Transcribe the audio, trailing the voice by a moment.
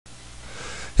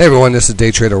Hey everyone, this is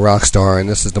DayTraderRockStar, and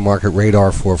this is the market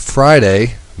radar for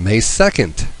Friday, May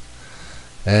 2nd.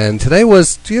 And today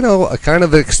was, a kind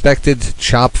of expected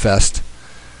chop fest.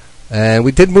 And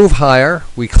we did move higher.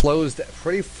 We closed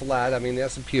pretty flat. I mean, the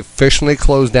S&P officially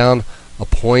closed down a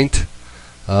point.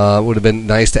 It would have been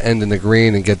nice to end in the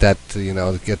green and get that,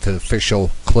 get the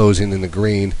official closing in the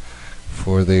green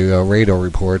for the radar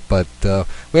report. But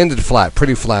we ended flat,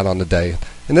 pretty flat on the day.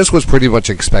 And this was pretty much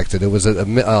expected. It was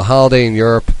a holiday in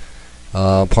Europe,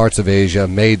 parts of Asia,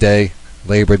 May Day,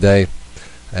 Labor Day,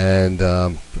 and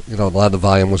a lot of the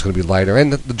volume was going to be lighter.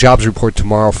 And the jobs report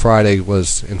tomorrow, Friday,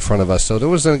 was in front of us, so there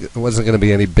wasn't going to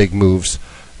be any big moves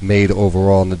made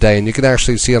overall in the day. And you can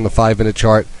actually see on the 5-minute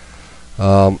chart.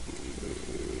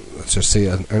 Let's just see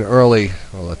an early.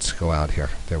 Well, let's go out here.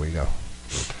 There we go.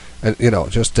 And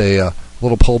just a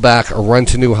little pullback, a run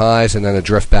to new highs, and then a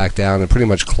drift back down, and pretty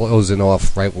much closing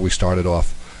off right where we started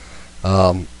off.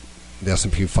 The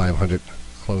S&P 500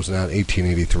 closing out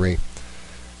 1883.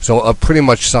 So a pretty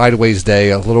much sideways day,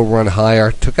 a little run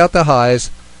higher, took out the highs,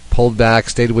 pulled back,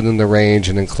 stayed within the range,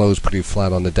 and then closed pretty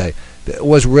flat on the day. It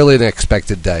was really an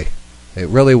expected day. It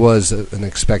really was an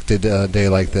expected day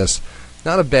like this.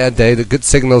 Not a bad day. The good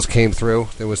signals came through.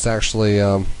 There was actually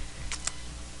a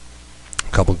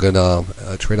couple good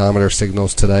tradometer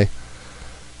signals today.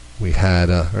 We had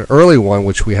an early one,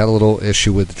 which we had a little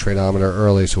issue with the tradometer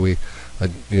early, so we,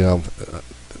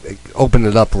 opened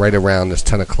it up right around this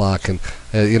 10 o'clock. And,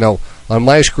 on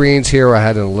my screens here, I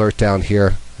had an alert down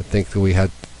here. I think that we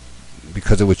had,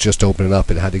 because it was just opening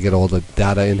up, it had to get all the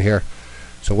data in here.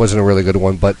 So it wasn't a really good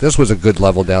one, but this was a good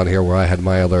level down here where I had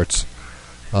my alerts.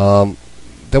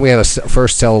 Then we had a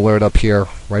first sell alert up here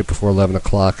right before 11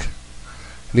 o'clock.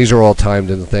 These are all timed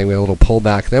in the thing. We had a little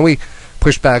pullback. Then we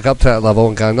pushed back up to that level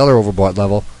and got another overbought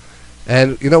level.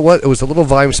 And you know what? It was a little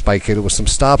volume spike here. There was some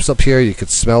stops up here. You could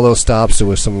smell those stops. There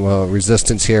was some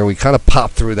resistance here. We kind of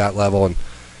popped through that level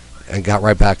and got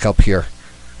right back up here.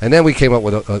 And then we came up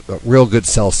with a real good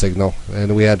sell signal.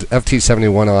 And we had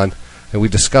FT71 on. And we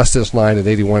discussed this line at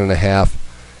 81.5.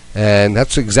 And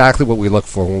that's exactly what we look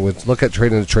for. When we look at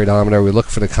trading the tradometer, we look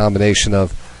for the combination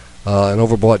of an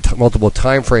overbought multiple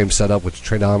time frame setup, which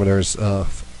tradometers,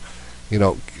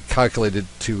 calculated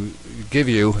to give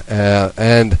you,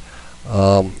 and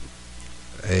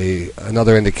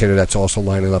another indicator that's also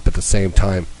lining up at the same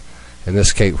time. In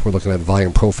this case, we're looking at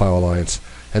volume profile lines,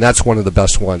 and that's one of the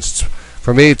best ones.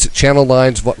 For me, it's channel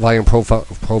lines, volume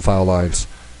profile lines,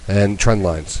 and trend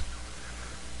lines.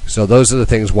 So those are the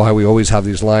things why we always have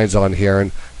these lines on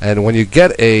here. And when you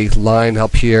get a line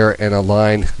up here and a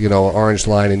line, an orange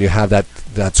line, and you have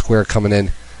that square coming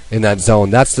in that zone,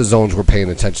 that's the zones we're paying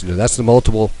attention to. That's the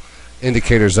multiple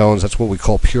indicator zones. That's what we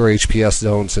call pure HPS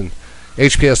zones. And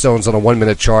HPS zones on a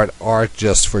 1-minute chart are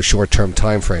just for short-term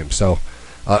time frames. So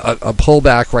a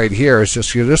pullback right here is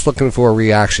you're just looking for a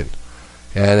reaction.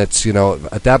 And it's,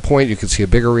 at that point you can see a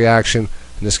bigger reaction.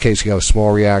 In this case, you got a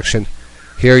small reaction.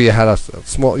 Here you had a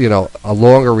small, a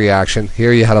longer reaction.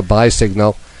 Here you had a buy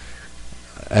signal,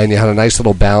 and you had a nice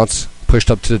little bounce, pushed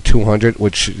up to the 200,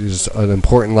 which is an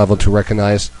important level to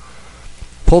recognize.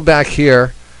 Pulled back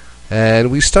here, and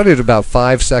we studied about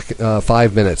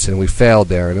 5 minutes, and we failed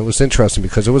there. And it was interesting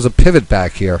because there was a pivot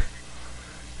back here.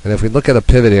 And if we look at a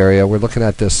pivot area, we're looking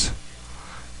at this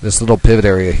little pivot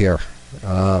area here.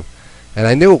 And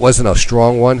I knew it wasn't a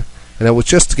strong one, and it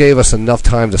just gave us enough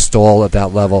time to stall at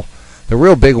that level. The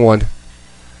real big one,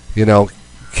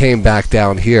 came back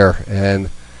down here, and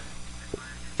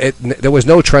there was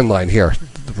no trend line here.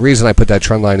 The reason I put that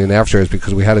trend line in after is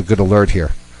because we had a good alert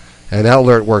here. And that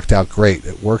alert worked out great.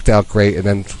 It worked out great, and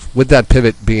then with that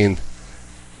pivot being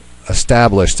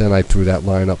established, then I threw that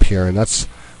line up here, and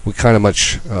we kind of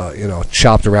much,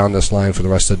 chopped around this line for the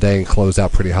rest of the day and closed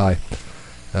out pretty high.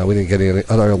 We didn't get any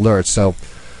other alerts, so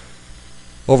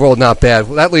overall, not bad.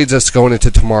 Well, that leads us going into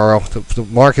tomorrow. The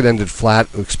market ended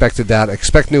flat. We expected that.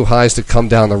 Expect new highs to come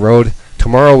down the road.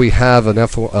 Tomorrow we have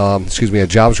a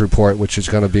jobs report, which is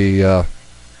going to be,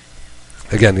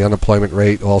 again, the unemployment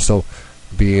rate also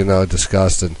being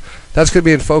discussed, and that's going to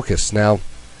be in focus. Now,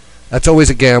 that's always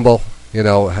a gamble.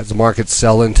 Has the market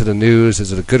sell into the news?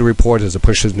 Is it a good report? Does it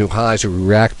push those new highs? Or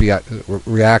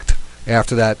react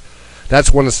after that?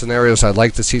 That's one of the scenarios I'd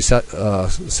like to see set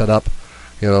up.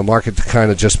 The market to kind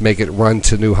of just make it run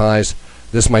to new highs.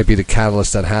 This might be the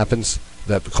catalyst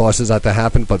that causes that to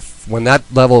happen. But when that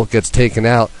level gets taken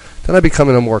out, then I become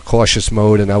in a more cautious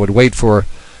mode, and I would wait for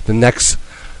the next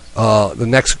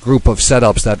group of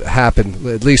setups that happen,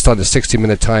 at least on the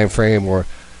 60-minute time frame or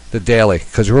the daily.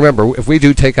 Because remember, if we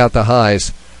do take out the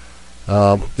highs,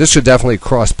 this should definitely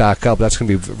cross back up. That's going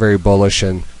to be very bullish,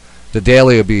 and The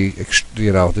daily will be,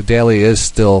 the daily is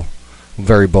still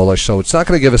very bullish, so it's not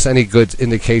going to give us any good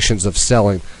indications of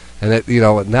selling. And that,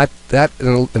 that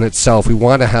in itself, we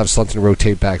want to have something to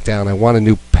rotate back down. I want a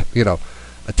new, a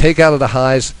takeout of the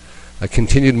highs, a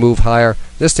continued move higher.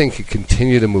 This thing can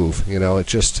continue to move.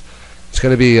 It's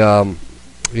going to be,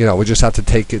 we just have to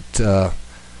take it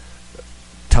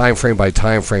time frame by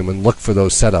time frame and look for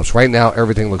those setups. Right now,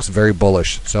 everything looks very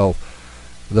bullish. So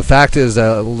the fact is,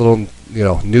 a little,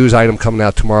 news item coming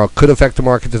out tomorrow could affect the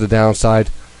market to the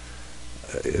downside.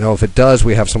 If it does,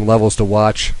 we have some levels to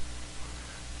watch.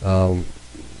 But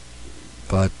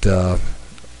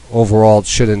overall, it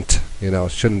shouldn't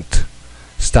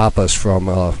stop us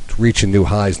from reaching new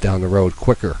highs down the road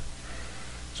quicker.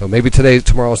 So maybe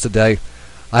tomorrow's the day.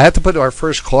 I have to put our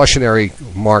first cautionary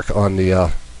mark on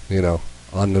the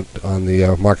on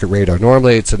the market radar.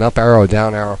 Normally, it's an up arrow,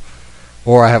 down arrow,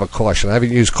 or I have a caution. I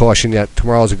haven't used caution yet.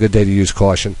 Tomorrow's a good day to use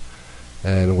caution,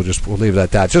 and we'll leave it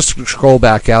at that. Just scroll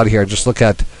back out here and just look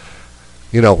at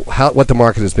what the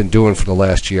market has been doing for the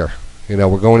last year.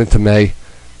 We're going into May.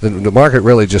 The market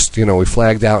really just, we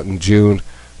flagged out in June,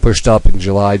 pushed up in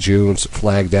July, June,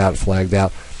 flagged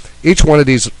out. Each one of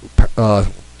these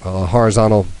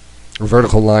horizontal or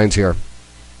vertical lines here,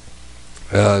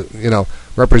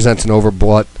 represents an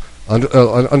overbought,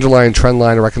 underlying trend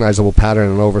line, a recognizable pattern,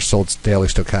 and an oversold daily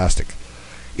stochastic.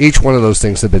 Each one of those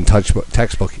things have been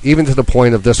textbook, even to the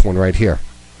point of this one right here.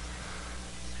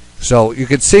 So you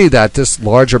can see that this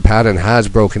larger pattern has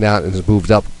broken out and has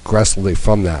moved up aggressively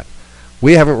from that.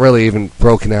 We haven't really even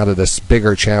broken out of this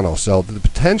bigger channel. So the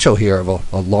potential here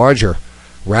of a larger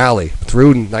rally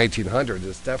through 1900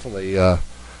 is definitely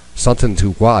something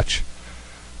to watch.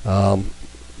 I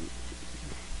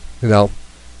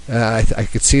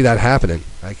could see that happening.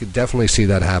 I could definitely see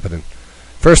that happening.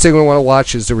 First thing we want to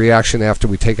watch is the reaction after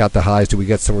we take out the highs. Do we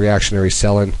get some reactionary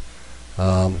selling?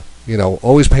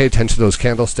 Always pay attention to those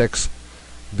candlesticks.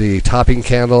 The topping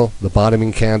candle, the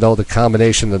bottoming candle, the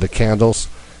combination of the candles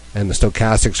and the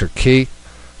stochastics are key.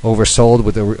 Oversold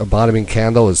with a bottoming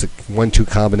candle is a 1-2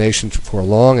 combination for a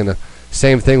long, and the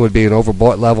same thing would be an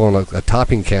overbought level and a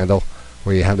topping candle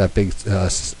where you have that big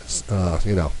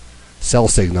sell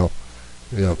signal.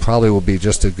 Probably will be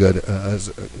just a good,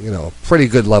 pretty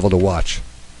good level to watch.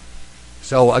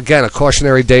 So again, a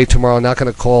cautionary day tomorrow. Not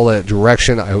going to call a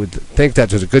direction. I would think that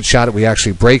there's a good shot that we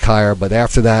actually break higher, but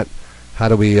after that, how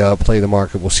do we play the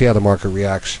market? We'll see how the market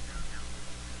reacts.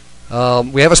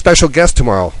 We have a special guest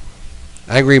tomorrow.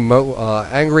 Angry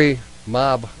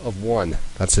Mob of One.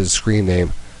 That's his screen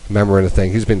name. Member in the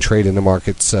thing. He's been trading the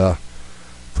markets.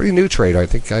 Pretty new trader. I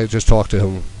think I just talked to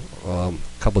him a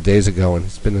couple of days ago, and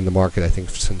he's been in the market I think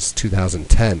since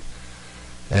 2010,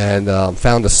 and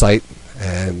found the site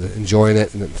and enjoying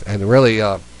it, and really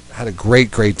had a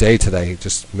great day today. He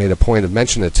just made a point of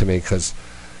mentioning it to me because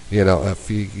if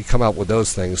you come out with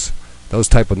those things, those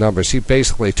type of numbers, he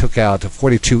basically took out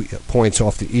 42 points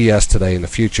off the ES today in the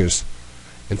futures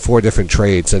in 4 different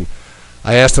trades. And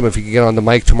I asked him if he could get on the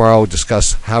mic tomorrow,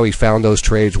 discuss how he found those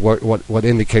trades, what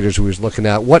indicators he was looking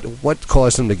at, what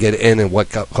caused him to get in and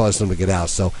what caused him to get out.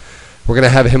 So we're going to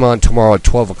have him on tomorrow at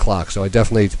 12 o'clock. So I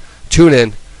definitely tune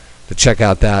in to check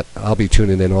out that. I'll be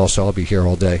tuning in also. I'll be here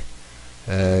all day.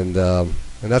 And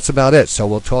that's about it. So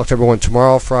we'll talk to everyone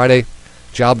tomorrow, Friday,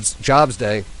 jobs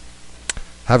day.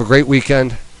 Have a great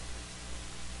weekend.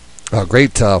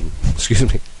 Great Thursday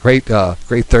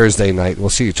night. We'll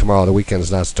see you tomorrow. The weekend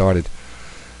has not started.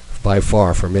 By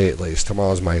far, for me at least.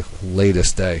 Tomorrow's my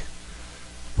latest day.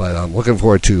 But I'm looking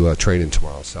forward to trading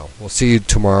tomorrow. So we'll see you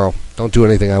tomorrow. Don't do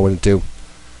anything I wouldn't do.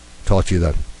 Talk to you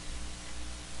then.